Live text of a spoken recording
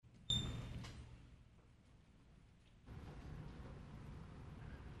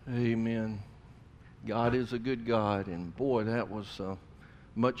Amen. God is a good God, and boy, that was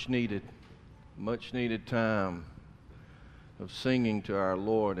much needed time of singing to our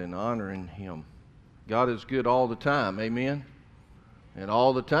Lord and honoring Him. God is good all the time, amen? And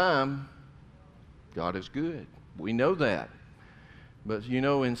all the time, God is good. We know that. But you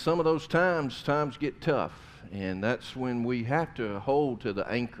know, in some of those times get tough, and that's when we have to hold to the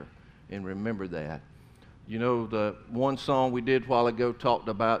anchor and remember that. You know, the one song we did a while ago talked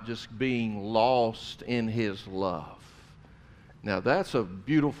about just being lost in His love. Now, that's a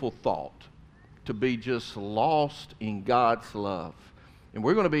beautiful thought, to be just lost in God's love. And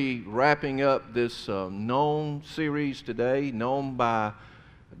we're going to be wrapping up this known series today, known by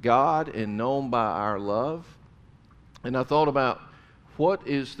God and known by our love. And I thought about what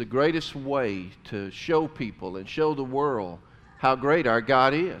is the greatest way to show people and show the world how great our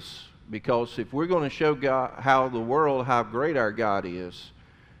God is. Because if we're going to show God how great our God is,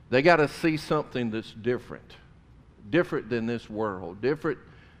 they got to see something that's different than this world, different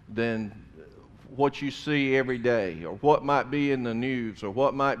than what you see every day, or what might be in the news, or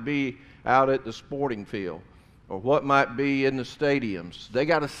what might be out at the sporting field, or what might be in the stadiums. They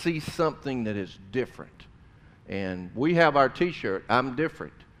got to see something that is different. And we have our t-shirt, I'm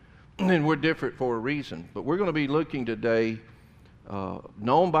different, and we're different for a reason. But we're going to be looking today,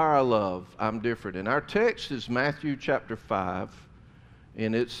 known by our love, I'm different. And our text is Matthew chapter 5,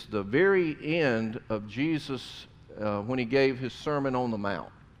 and it's the very end of Jesus when He gave His Sermon on the Mount.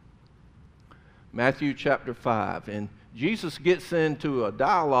 Matthew chapter 5. And Jesus gets into a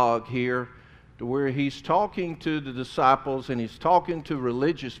dialogue here to where He's talking to the disciples, and He's talking to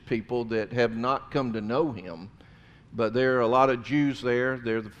religious people that have not come to know Him. But there are a lot of Jews there.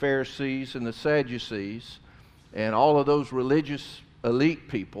 They're the Pharisees and the Sadducees and all of those religious elite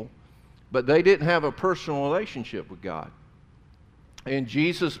people, but they didn't have a personal relationship with God. And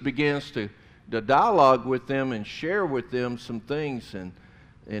Jesus begins to dialogue with them and share with them some things,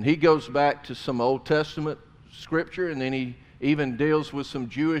 and He goes back to some Old Testament scripture, and then He even deals with some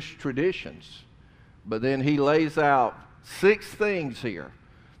Jewish traditions. But then He lays out 6 things here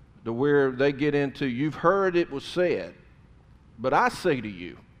to where they get into, you've heard it was said, but I say to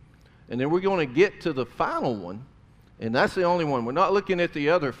you. And then we're going to get to the final one, and that's the only one. We're not looking at the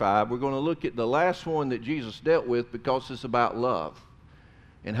other 5. We're going to look at the last one that Jesus dealt with, because it's about love.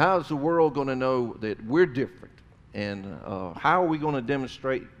 And how is the world going to know that we're different? And how are we going to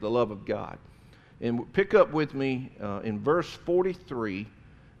demonstrate the love of God? And pick up with me in verse 43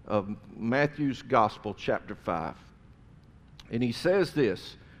 of Matthew's Gospel, chapter 5. And He says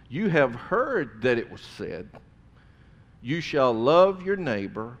this, "You have heard that it was said, you shall love your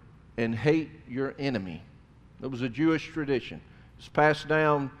neighbor and hate your enemy." It was a Jewish tradition. It's passed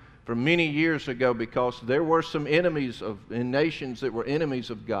down from many years ago, because there were some enemies in nations that were enemies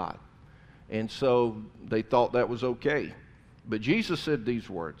of God. And so they thought that was okay. But Jesus said these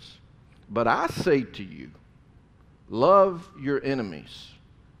words, "But I say to you, love your enemies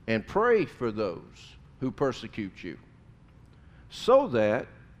and pray for those who persecute you, so that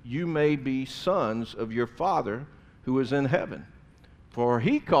you may be sons of your Father who is in heaven. For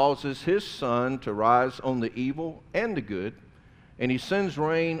He causes His sun to rise on the evil and the good, and He sends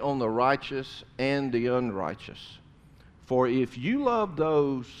rain on the righteous and the unrighteous. For if you love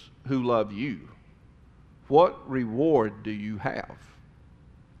those who love you, what reward do you have?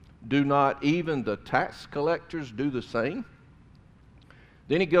 Do not even the tax collectors do the same?"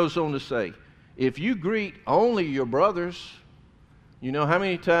 Then He goes on to say, "If you greet only your brothers," you know, how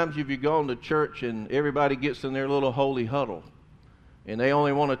many times have you gone to church and everybody gets in their little holy huddle, and they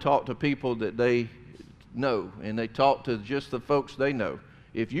only want to talk to people that they know, and they talk to just the folks they know?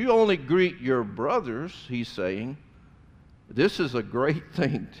 If you only greet your brothers, He's saying, this is a great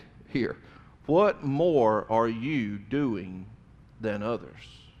thing here. What more are you doing than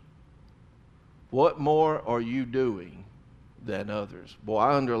others? What more are you doing than others? Boy,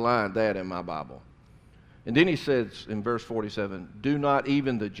 I underlined that in my Bible. And then He says in verse 47, "Do not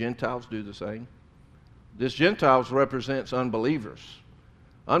even the Gentiles do the same?" This Gentiles represents unbelievers.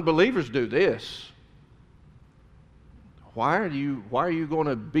 Unbelievers do this. Why are you going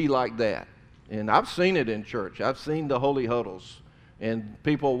to be like that? And I've seen it in church. I've seen the holy huddles, and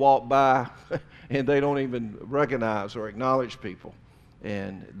people walk by and they don't even recognize or acknowledge people.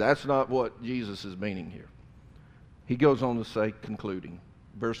 And that's not what Jesus is meaning here. He goes on to say, concluding,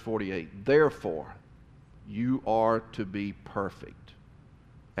 verse 48, "Therefore you are to be perfect,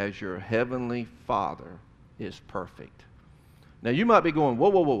 as your heavenly Father is perfect." Now you might be going,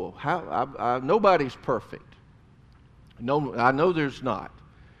 whoa. How? Nobody's perfect. No, I know there's not.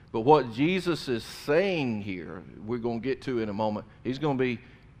 But what Jesus is saying here, we're going to get to in a moment, He's going to be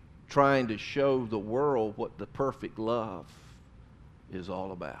trying to show the world what the perfect love is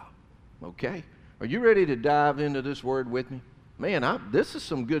all about. Okay? Are you ready to dive into this word with me? Man, this is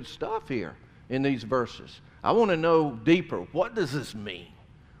some good stuff here in these verses. I want to know deeper. What does this mean?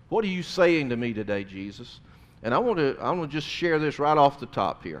 What are you saying to me today, Jesus? And I want to just share this right off the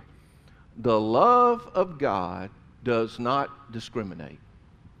top here. The love of God does not discriminate.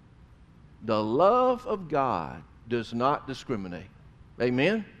 The love of God does not discriminate.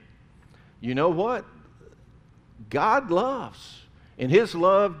 Amen? You know what? God loves. And His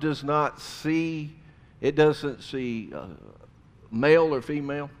love does not see, it doesn't see male or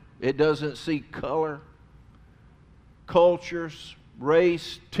female. It doesn't see color, cultures,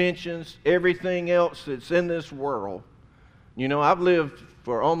 race, tensions, everything else that's in this world. You know, I've lived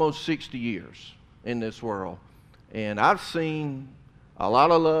for almost 60 years in this world. And I've seen a lot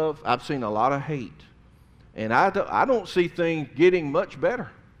of love. I've seen a lot of hate. And I don't see things getting much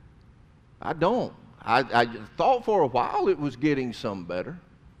better. I don't. I thought for a while it was getting some better,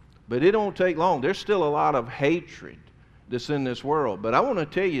 but it don't take long. There's still a lot of hatred that's in this world. But I want to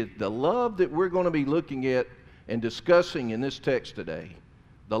tell you, the love that we're going to be looking at and discussing in this text today,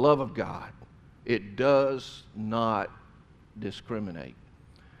 the love of God, it does not discriminate.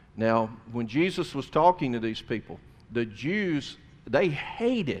 Now, when Jesus was talking to these people, the Jews, they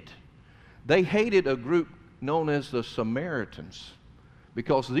hated a group known as the Samaritans,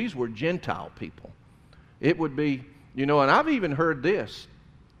 because these were Gentile people. It would be, you know, and I've even heard this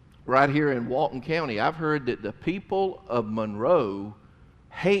right here in Walton County. I've heard that the people of Monroe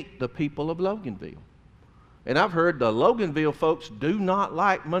hate the people of Loganville. And I've heard the Loganville folks do not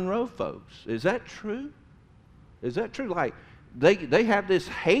like Monroe folks. Is that true? Is that true? Like, they have this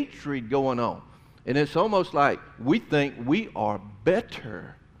hatred going on. And it's almost like we think we are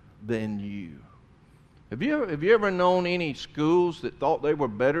better than you. Have you ever known any schools that thought they were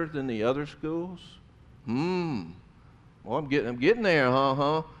better than the other schools? Well, I'm getting there,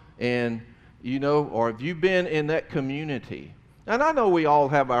 And, you know, or have you been in that community? And I know we all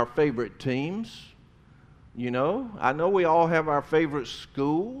have our favorite teams. You know, I know we all have our favorite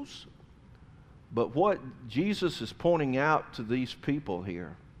schools. But what Jesus is pointing out to these people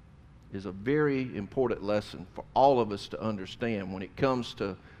here is a very important lesson for all of us to understand when it comes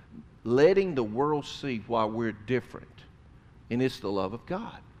to letting the world see why we're different. And it's the love of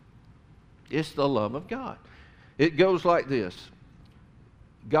God. It's the love of God. It goes like this.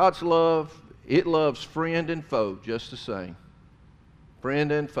 God's love, it loves friend and foe just the same.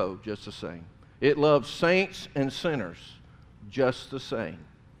 Friend and foe just the same. It loves saints and sinners just the same.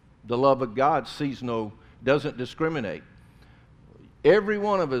 The love of God doesn't discriminate. Every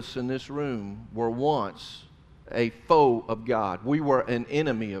one of us in this room were once a foe of God. We were an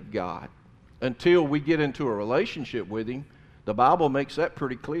enemy of God. Until we get into a relationship with Him, the Bible makes that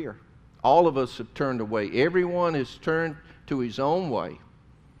pretty clear. All of us have turned away. Everyone has turned to his own way.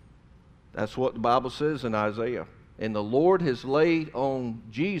 That's what the Bible says in Isaiah. And the Lord has laid on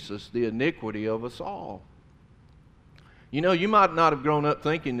Jesus the iniquity of us all. You know, you might not have grown up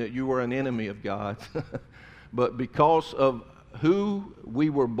thinking that you were an enemy of God, but because of who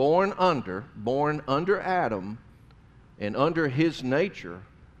we were born under Adam and under his nature,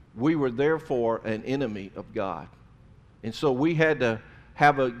 we were therefore an enemy of God. And so we had to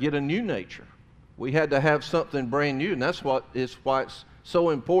get a new nature. We had to have something brand new, and that's why it's so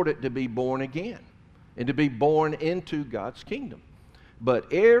important to be born again and to be born into God's kingdom.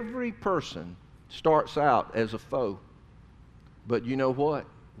 But every person starts out as a foe. But you know what?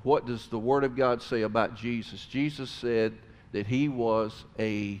 What does the Word of God say about Jesus? Jesus said that He was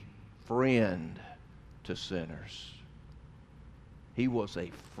a friend to sinners. He was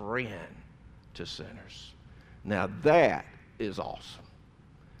a friend to sinners. Now that is awesome.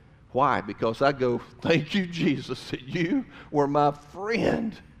 Why? Because I go, thank you, Jesus, that you were my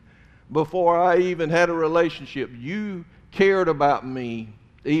friend before I even had a relationship. You cared about me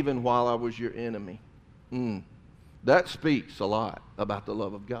even while I was your enemy. That speaks a lot about the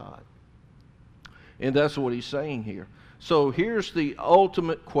love of God. And that's what he's saying here. So here's the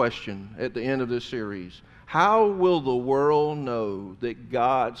ultimate question at the end of this series. How will the world know that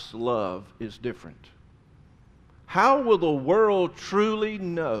God's love is different? How will the world truly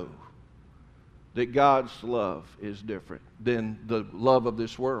know that God's love is different than the love of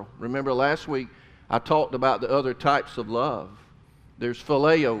this world? Remember last week I talked about the other types of love. There's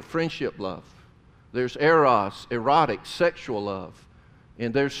phileo, friendship love. There's eros, erotic, sexual love.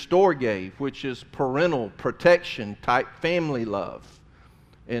 And there's storge, which is parental protection type family love.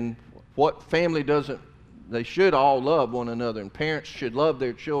 And what family doesn't, they should all love one another, and parents should love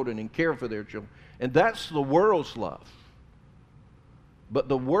their children and care for their children. And that's the world's love. But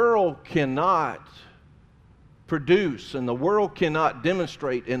the world cannot produce, and the world cannot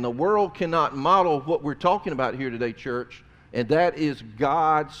demonstrate, and the world cannot model what we're talking about here today, church, and that is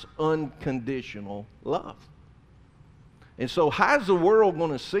God's unconditional love. And so how's the world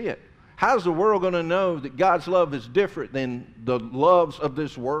going to see it? How's the world going to know that God's love is different than the loves of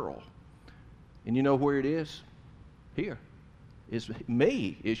this world? And you know where it is? Here. It's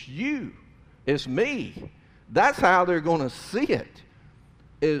me. It's you. It's me. That's how they're going to see it,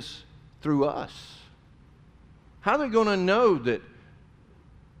 is through us. How are they going to know that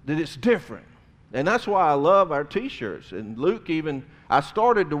it's different? And that's why I love our t-shirts. And Luke even, I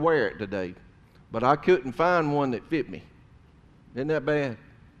started to wear it today, but I couldn't find one that fit me. Isn't that bad?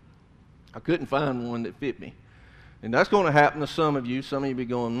 I couldn't find one that fit me. And that's going to happen to some of you. Some of you be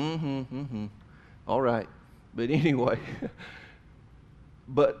going, all right. But anyway,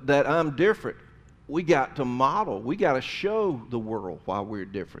 but that I'm different. We got to model. We got to show the world why we're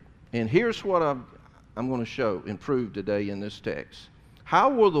different. And here's what I'm going to show and prove today in this text. How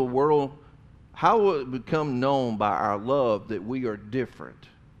will it become known by our love that we are different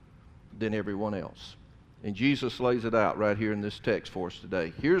than everyone else? And Jesus lays it out right here in this text for us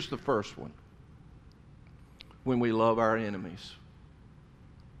today. Here's the first one. When we love our enemies.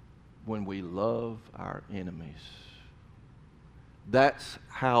 When we love our enemies. That's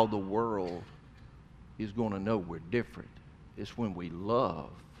how the world is going to know we're different. It's when we love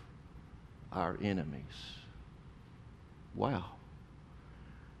our enemies. Wow.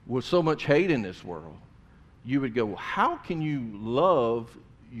 With so much hate in this world, you would go, how can you love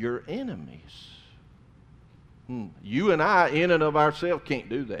your enemies? You and I, in and of ourselves, can't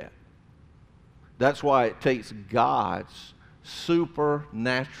do that. That's why it takes God's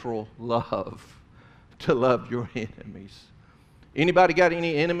supernatural love to love your enemies. Anybody got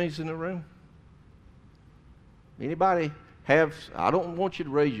any enemies in the room? Anybody have? I don't want you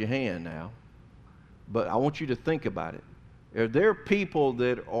to raise your hand now, but I want you to think about it. Are there people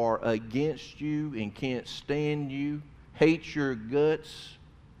that are against you and can't stand you, hate your guts,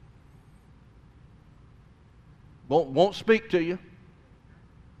 won't speak to you,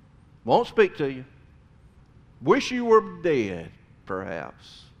 won't speak to you, wish you were dead,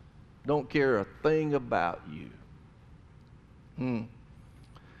 perhaps, don't care a thing about you? If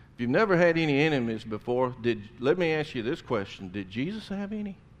you've never had any enemies before, let me ask you this question. Did Jesus have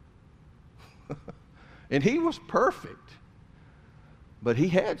any? And he was perfect. But he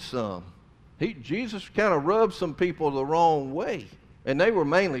had some. Jesus kind of rubbed some people the wrong way. And they were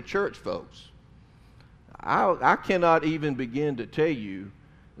mainly church folks. I cannot even begin to tell you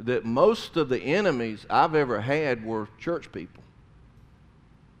that most of the enemies I've ever had were church people.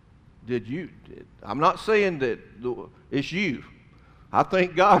 I'm not saying that it's you. I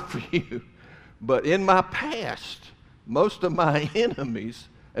thank God for you. But in my past, most of my enemies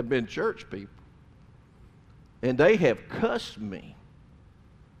have been church people. And they have cussed me.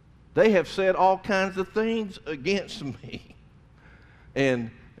 They have said all kinds of things against me.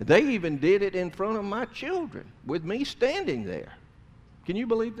 And they even did it in front of my children with me standing there. Can you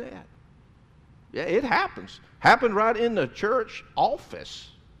believe that? Yeah, it happens. Happened right in the church office.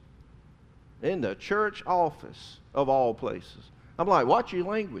 In the church office of all places. I'm like, watch your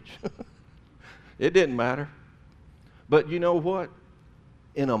language. It didn't matter. But you know what?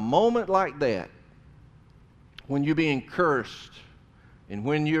 In a moment like that, when you're being cursed, and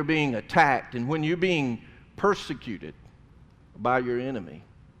when you're being attacked, and when you're being persecuted by your enemy,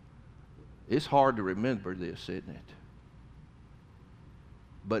 it's hard to remember this, isn't it?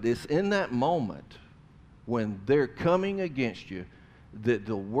 But it's in that moment when they're coming against you that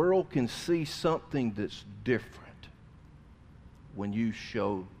the world can see something that's different when you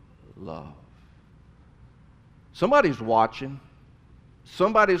show love. Somebody's watching.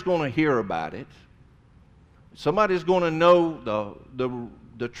 Somebody's going to hear about it. Somebody's going to know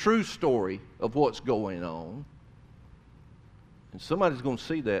the true story of what's going on. And somebody's going to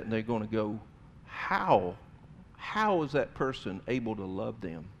see that and they're going to go, how is that person able to love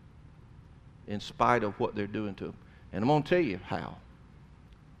them in spite of what they're doing to them? And I'm going to tell you how.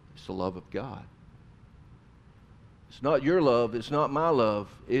 It's the love of God. It's not your love. It's not my love.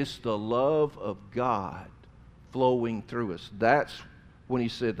 It's the love of God flowing through us. That's when he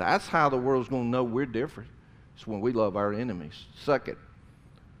said, that's how the world's going to know we're different. It's when we love our enemies. Second,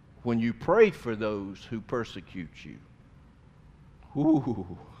 when you pray for those who persecute you.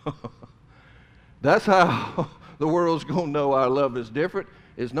 Ooh. That's how the world's going to know our love is different.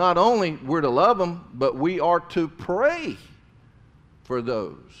 It's not only we're to love them, but we are to pray for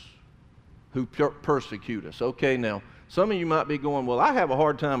those who persecute us. Okay, now, some of you might be going, well, I have a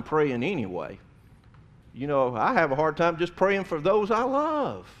hard time praying anyway. You know, I have a hard time just praying for those I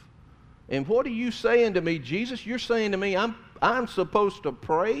love. And what are you saying to me, Jesus? You're saying to me, I'm supposed to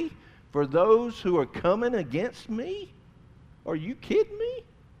pray for those who are coming against me? Are you kidding me?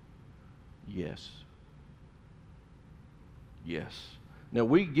 Yes. Yes. Now,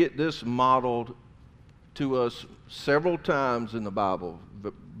 we get this modeled to us several times in the Bible,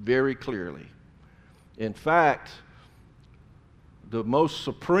 very clearly. In fact, the most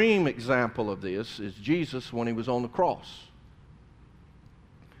supreme example of this is Jesus when he was on the cross.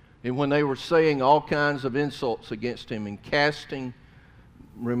 And when they were saying all kinds of insults against him and casting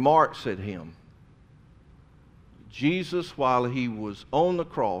remarks at him, Jesus, while he was on the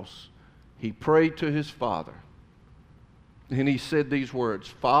cross, he prayed to his Father. And he said these words,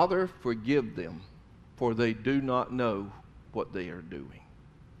 "Father, forgive them, for they do not know what they are doing."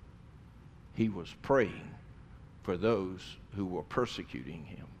 He was praying for those who were persecuting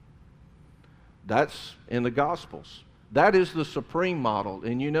him. That's in the Gospels. That is the supreme model.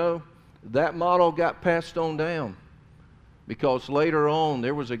 And you know, that model got passed on down. Because later on,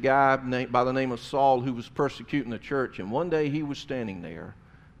 there was a guy by the name of Saul who was persecuting the church. And one day he was standing there,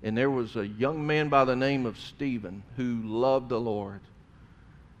 and there was a young man by the name of Stephen who loved the Lord.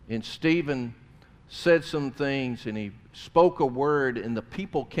 And Stephen said some things, and he spoke a word, and the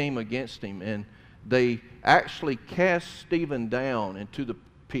people came against him. And they actually cast Stephen down into the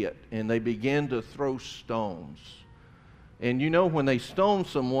pit, and they began to throw stones. And you know, when they stoned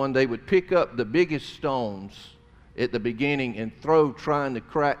someone, they would pick up the biggest stones at the beginning and throw, trying to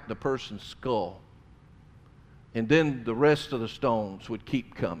crack the person's skull. And then the rest of the stones would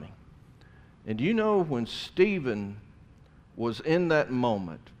keep coming. And you know, when Stephen was in that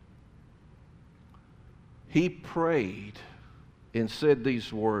moment, he prayed and said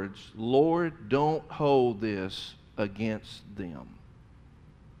these words, "Lord, don't hold this against them."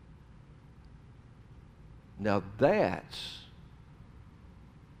 Now that's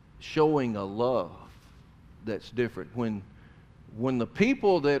showing a love that's different. When the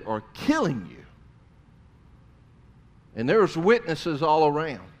people that are killing you, and there's witnesses all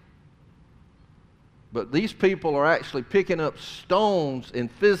around, but these people are actually picking up stones and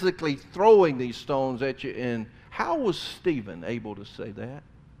physically throwing these stones at you. And how was Stephen able to say that?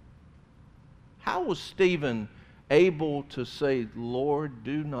 How was Stephen able to say, "Lord,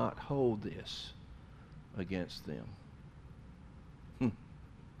 do not hold this against them"?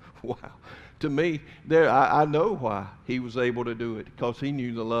 Wow. To me, I know why he was able to do it, because he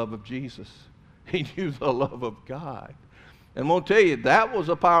knew the love of Jesus. He knew the love of God. And I'm going to tell you, that was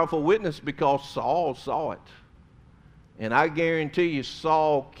a powerful witness, because Saul saw it. And I guarantee you,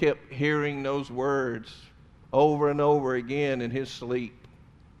 Saul kept hearing those words over and over again in his sleep.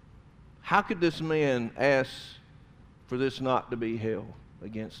 How could this man ask for this not to be held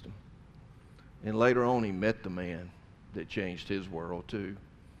against him? And later on, he met the man that changed his world too.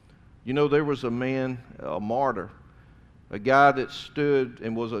 You know, there was a man, a martyr, a guy that stood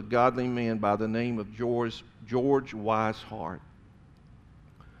and was a godly man by the name of George Wishart.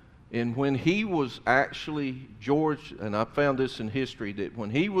 And when he was actually, George, and I found this in history, that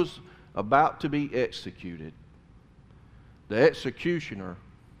when he was about to be executed, the executioner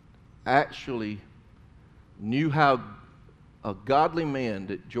actually knew how a godly man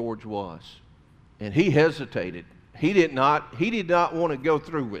that George was. And he hesitated. He did not want to go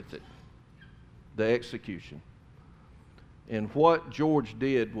through with it, the execution. And what George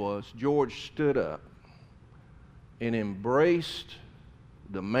did was, George stood up and embraced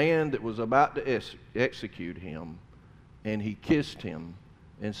the man that was about to execute him, and he kissed him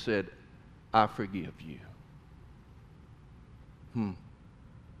and said, "I forgive you."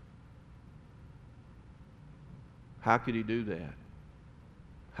 How could he do that?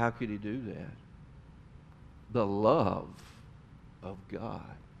 How could he do that? The love of God.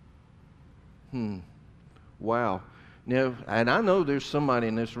 Wow. Now, and I know there's somebody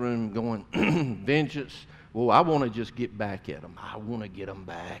in this room going, "Vengeance, well, I want to just get back at them. I want to get them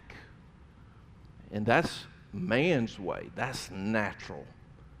back." And that's man's way. That's natural.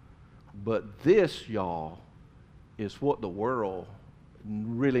 But this, y'all, is what the world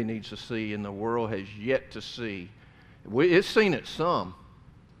really needs to see, and the world has yet to see. It's seen it some,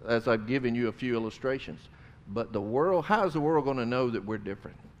 as I've given you a few illustrations. But the world, how is the world going to know that we're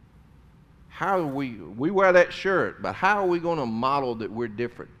different? How are we wear that shirt, but how are we going to model that we're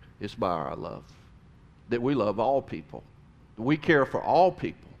different? It's by our love. That we love all people. That we care for all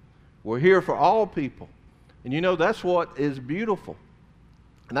people. We're here for all people. And you know, that's what is beautiful.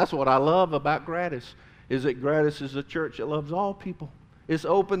 And that's what I love about Gratis, is that Gratis is a church that loves all people. It's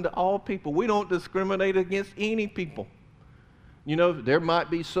open to all people. We don't discriminate against any people. You know, there might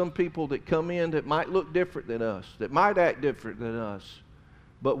be some people that come in that might look different than us, that might act different than us.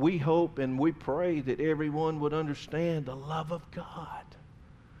 But we hope and we pray that everyone would understand the love of God.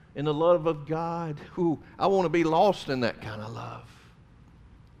 And the love of God, I want to be lost in that kind of love.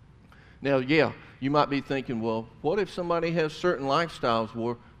 Now, yeah, you might be thinking, well, what if somebody has certain lifestyles?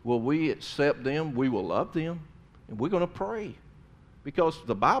 Will we accept them? We will love them. And we're going to pray. Because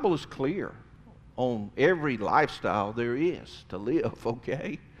the Bible is clear on every lifestyle there is to live,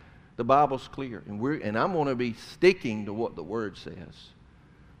 okay? The Bible's clear. And I'm going to be sticking to what the Word says.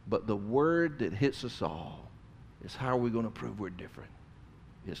 But the word that hits us all is how are we going to prove we're different?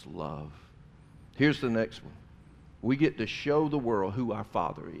 It's love. Here's the next one. We get to show the world who our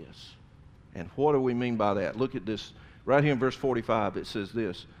Father is. And what do we mean by that? Look at this. Right here in verse 45, it says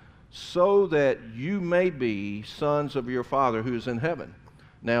this. So that you may be sons of your Father who is in heaven.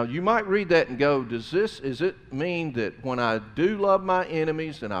 Now, you might read that and go, does it mean that when I do love my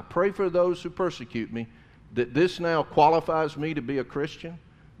enemies and I pray for those who persecute me, that this now qualifies me to be a Christian?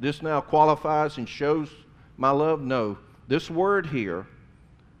 This now qualifies and shows my love? No. This word here,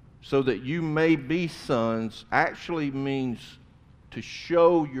 so that you may be sons, actually means to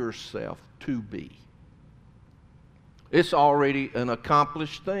show yourself to be. It's already an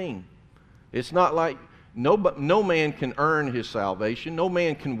accomplished thing. It's not like no man can earn his salvation. No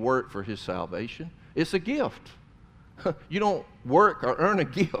man can work for his salvation. It's a gift. You don't work or earn a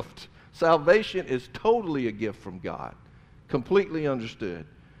gift. Salvation is totally a gift from God. Completely understood.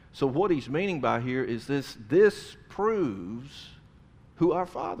 So what he's meaning by here is this proves who our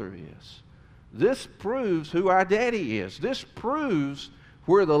Father is. This proves who our Daddy is. This proves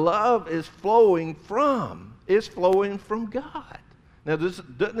where the love is flowing from. It's flowing from God. Now,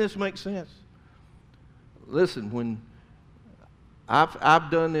 doesn't this make sense? Listen, when I've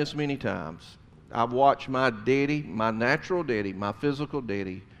done this many times. I've watched my daddy, my natural daddy, my physical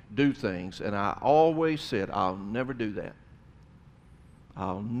daddy do things, and I always said, I'll never do that.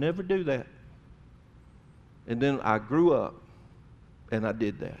 I'll never do that. And then I grew up, and I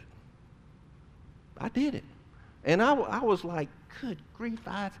did that. I did it. And I was like, good grief,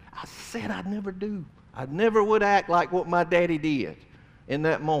 I said I'd never do. I never would act like what my daddy did in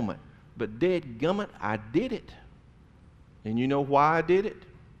that moment. But dadgummit, I did it. And you know why I did it?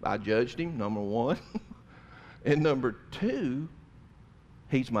 I judged him, number one. And number two,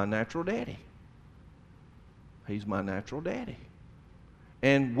 he's my natural daddy. He's my natural daddy.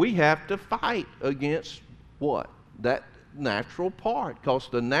 And we have to fight against what? That natural part. Because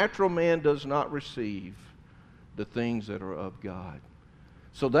the natural man does not receive the things that are of God.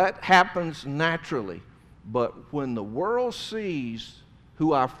 So that happens naturally. But when the world sees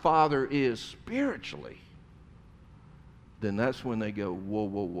who our Father is spiritually, then that's when they go, whoa,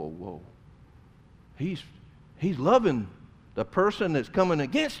 whoa, whoa, whoa. He's loving the person that's coming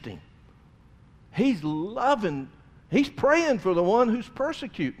against him. He's praying for the one who's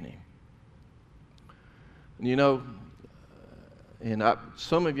persecuting him. You know, and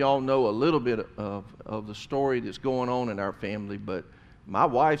some of y'all know a little bit of the story that's going on in our family, but my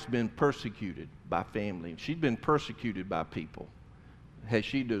wife's been persecuted by family. She's been persecuted by people. Has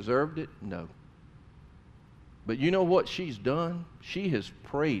she deserved it? No. But you know what she's done? She has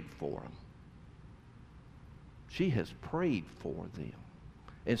prayed for them. She has prayed for them.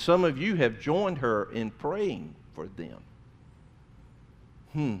 And some of you have joined her in praying for them.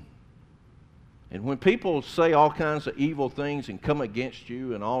 And when people say all kinds of evil things and come against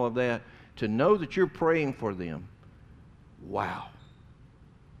you and all of that, to know that you're praying for them, wow.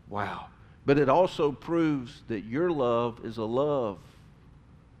 Wow. But it also proves that your love is a love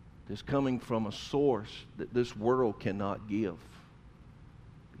that's coming from a source that this world cannot give.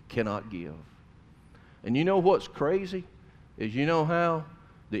 It cannot give. And you know what's crazy? Is you know how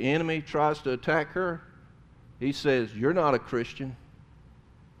the enemy tries to attack her? He says, you're not a Christian.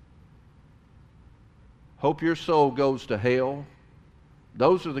 Hope your soul goes to hell.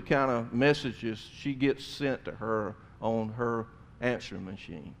 Those are the kind of messages she gets sent to her on her answering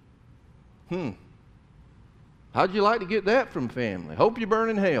machine. How'd you like to get that from family? Hope you burn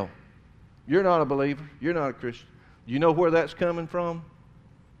in hell. You're not a believer. You're not a Christian. You know where that's coming from?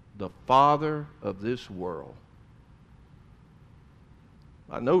 The father of this world.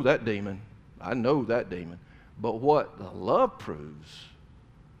 I know that demon. I know that demon. But what love proves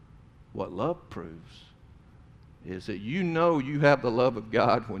is that you know you have the love of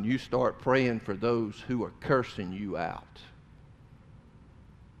God when you start praying for those who are cursing you out.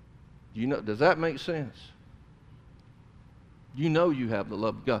 You know, does that make sense? You know you have the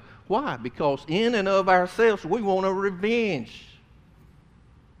love of God. Why? Because in and of ourselves we want a revenge.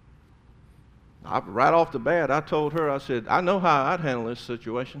 Right off the bat, I told her, I said, I know how I'd handle this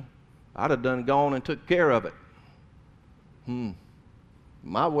situation. I'd have gone and took care of it.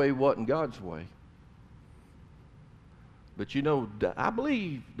 My way wasn't God's way. But you know, I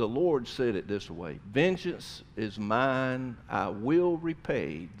believe the Lord said it this way: vengeance is mine, I will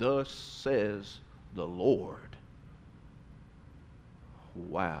repay, thus says the Lord.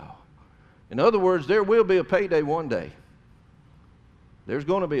 Wow. In other words, there will be a payday one day. There's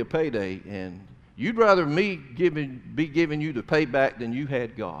going to be a payday, and you'd rather me be giving you the payback than you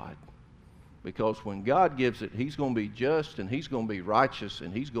had God. Because when God gives it, He's going to be just, and He's going to be righteous,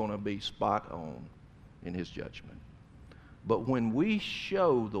 and He's going to be spot on in His judgment. But when we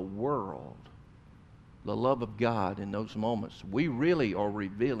show the world the love of God in those moments, we really are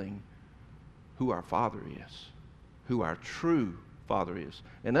revealing who our Father is, who our true Father is.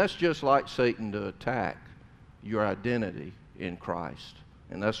 And that's just like Satan to attack your identity in Christ.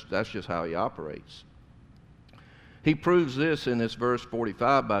 And that's just how he operates. He proves this in this verse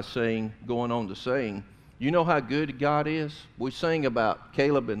 45 by going on to saying, you know how good God is? We sing about,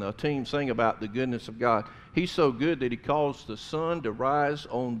 Caleb and the team sing about the goodness of God. He's so good that He calls the sun to rise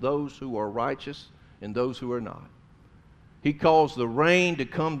on those who are righteous and those who are not. He calls the rain to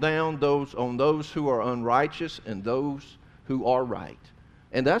come down on those who are unrighteous and those who are right.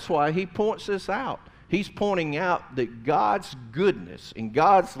 And that's why He points this out. He's pointing out that God's goodness and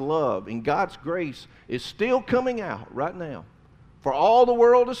God's love and God's grace is still coming out right now for all the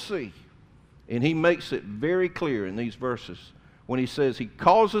world to see. And He makes it very clear in these verses when He says He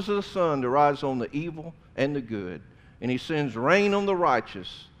causes the sun to rise on the evil and the good, and He sends rain on the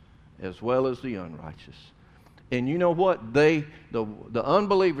righteous as well as the unrighteous. And you know what? The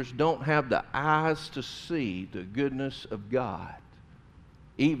unbelievers don't have the eyes to see the goodness of God,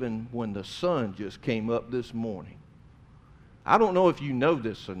 even when the sun just came up this morning. I don't know if you know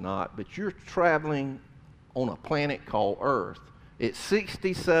this or not, but you're traveling on a planet called Earth. It's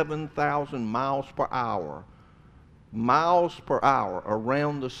 67,000 miles per hour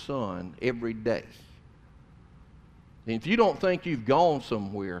around the sun every day. And if you don't think you've gone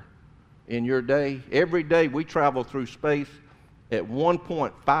somewhere in your day, every day we travel through space at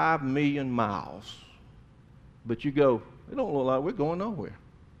 1.5 million miles. But you go, it don't look like we're going nowhere.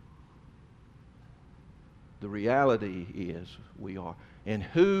 The reality is we are. And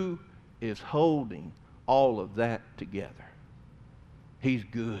who is holding all of that together? He's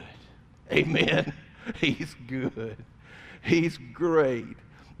good. Amen. He's good. He's great.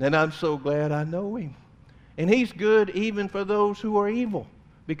 And I'm so glad I know Him. And He's good even for those who are evil,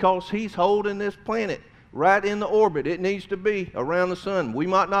 because He's holding this planet right in the orbit it needs to be around the sun. We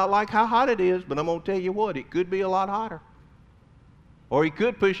might not like how hot it is, but I'm going to tell you what, it could be a lot hotter. Or He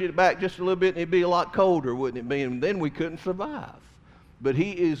could push it back just a little bit and it'd be a lot colder, wouldn't it be? And then we couldn't survive. But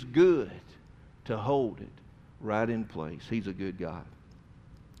He is good to hold it right in place. He's a good God.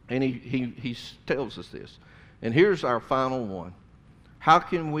 And he tells us this. And here's our final one. How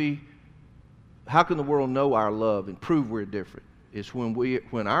can the world know our love and prove we're different? It's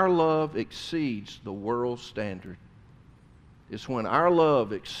when our love exceeds the world's standard. It's when our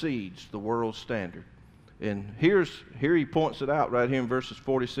love exceeds the world's standard. And here he points it out right here in verses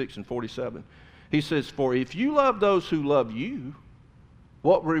 46 and 47. He says, for if you love those who love you,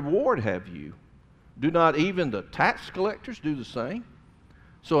 what reward have you? Do not even the tax collectors do the same?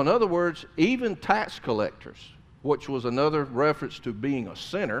 So in other words, even tax collectors, which was another reference to being a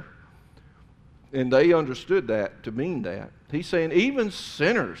sinner, and they understood that to mean that. He's saying even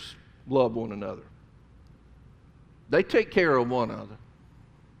sinners love one another. They take care of one another.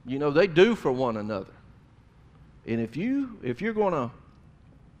 You know, they do for one another. And if you're going to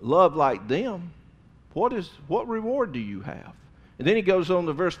love like them, what reward do you have? And then he goes on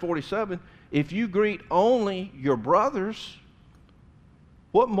to verse 47. If you greet only your brothers,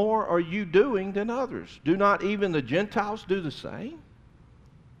 what more are you doing than others? Do not even the Gentiles do the same?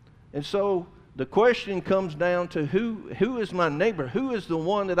 And so the question comes down to who is my neighbor? Who is the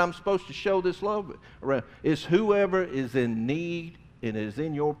one that I'm supposed to show this love around? It's whoever is in need and is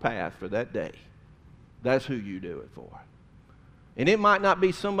in your path for that day. That's who you do it for. And it might not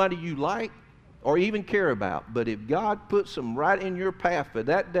be somebody you like or even care about, but if God puts them right in your path for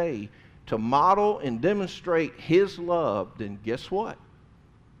that day to model and demonstrate His love, then guess what?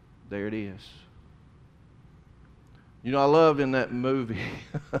 There it is. You know, I love in that movie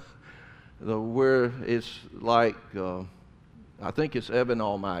where it's like, I think it's Evan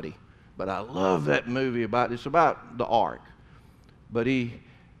Almighty, but I love that movie it's about the ark. But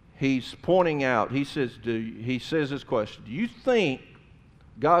he's pointing out, he says this question: do you think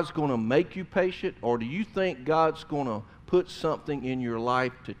God's going to make you patient, or do you think God's going to put something in your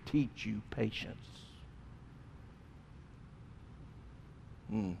life to teach you patience?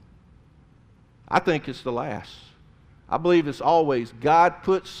 I think it's the last. I believe it's always God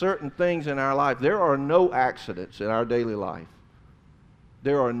puts certain things in our life. There are no accidents in our daily life.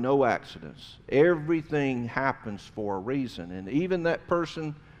 There are no accidents. Everything happens for a reason. And even that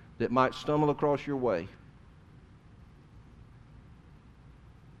person that might stumble across your way,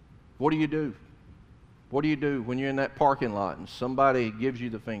 what do you do? What do you do when you're in that parking lot and somebody gives you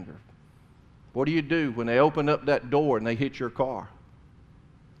the finger? What do you do when they open up that door and they hit your car?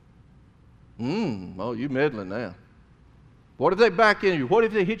 Oh, you meddling now. What if they back into you? What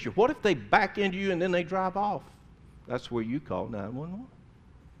if they hit you? What if they back into you and then they drive off? That's where you call 911.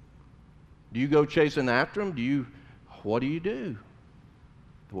 Do you go chasing after them? What do you do?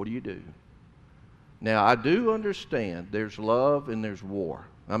 What do you do? Now, I do understand there's love and there's war.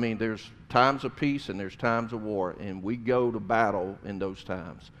 I mean, there's times of peace and there's times of war, and we go to battle in those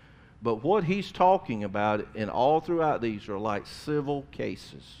times. But what he's talking about, and all throughout these, are like civil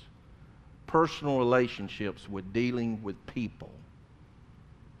cases, personal relationships with dealing with people.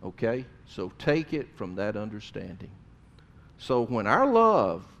 Okay? So take it from that understanding. So when our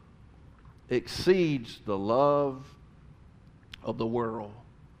love exceeds the love of the world,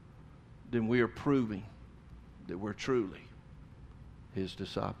 then we are proving that we're truly his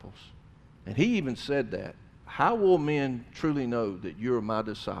disciples. And he even said that. How will men truly know that you're my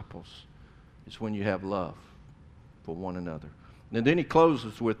disciples? It's when you have love for one another. And then he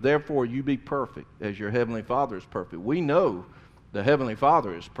closes with, therefore you be perfect as your heavenly Father is perfect. We know the heavenly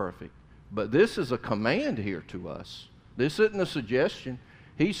Father is perfect, but this is a command here to us. This isn't a suggestion.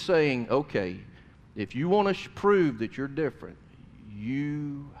 He's saying, okay, if you want to prove that you're different,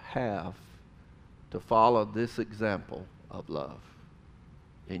 you have to follow this example of love.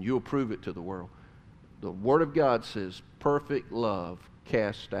 And you'll prove it to the world. The Word of God says, perfect love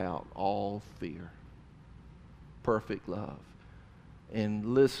casts out all fear. Perfect love.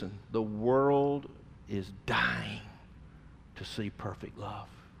 And listen, the world is dying to see perfect love.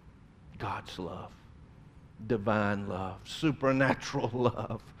 God's love. Divine love. Supernatural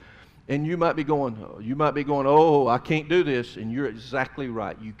love. And you might be going, oh, I can't do this. And you're exactly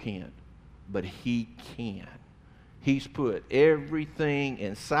right, you can't. But he can. He's put everything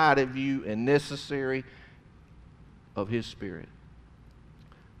inside of you and necessary of his Spirit.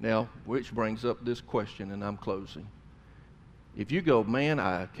 Now, which brings up this question, and I'm closing. If you go, man,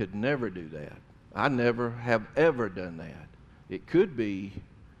 I could never do that. I never have ever done that. It could be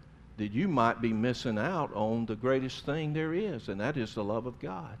that you might be missing out on the greatest thing there is, and that is the love of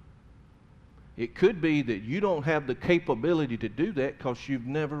God. It could be that you don't have the capability to do that because you've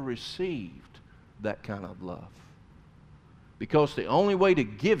never received that kind of love. Because the only way to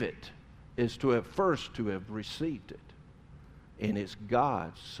give it is to have first to have received it. And it's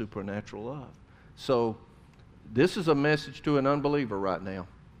God's supernatural love. So this is a message to an unbeliever right now.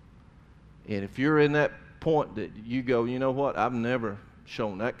 And if you're in that point that you go, you know what, I've never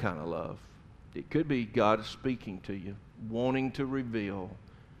shown that kind of love. It could be God is speaking to you, wanting to reveal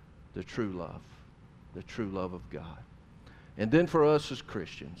the true love of God. And then for us as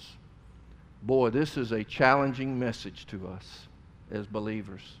Christians, boy, this is a challenging message to us as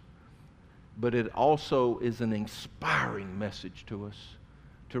believers. But it also is an inspiring message to us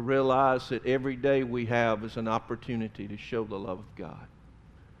to realize that every day we have is an opportunity to show the love of God.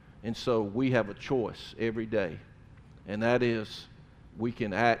 And so we have a choice every day, and that is we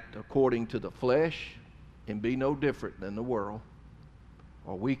can act according to the flesh and be no different than the world,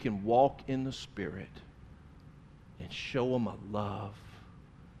 or we can walk in the Spirit and show them a love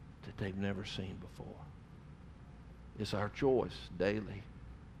that they've never seen before. It's our choice daily.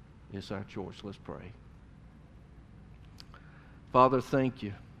 It's our choice. Let's pray. Father, thank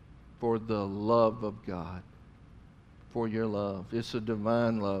you for the love of God, for your love. It's a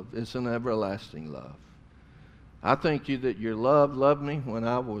divine love. It's an everlasting love. I thank you that your love loved me when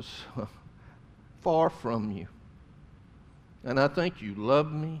I was far from you. And I thank you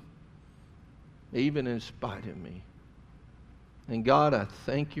loved me even in spite of me. And God, I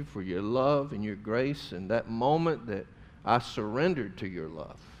thank you for your love and your grace and that moment that I surrendered to your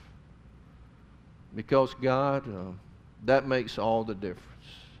love. Because, God, that makes all the difference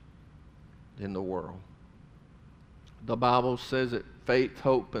in the world. The Bible says that faith,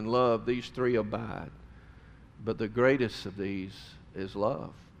 hope, and love, these three abide. But the greatest of these is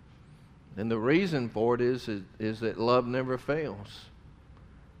love. And the reason for it is that love never fails.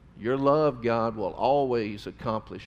 Your love, God, will always accomplish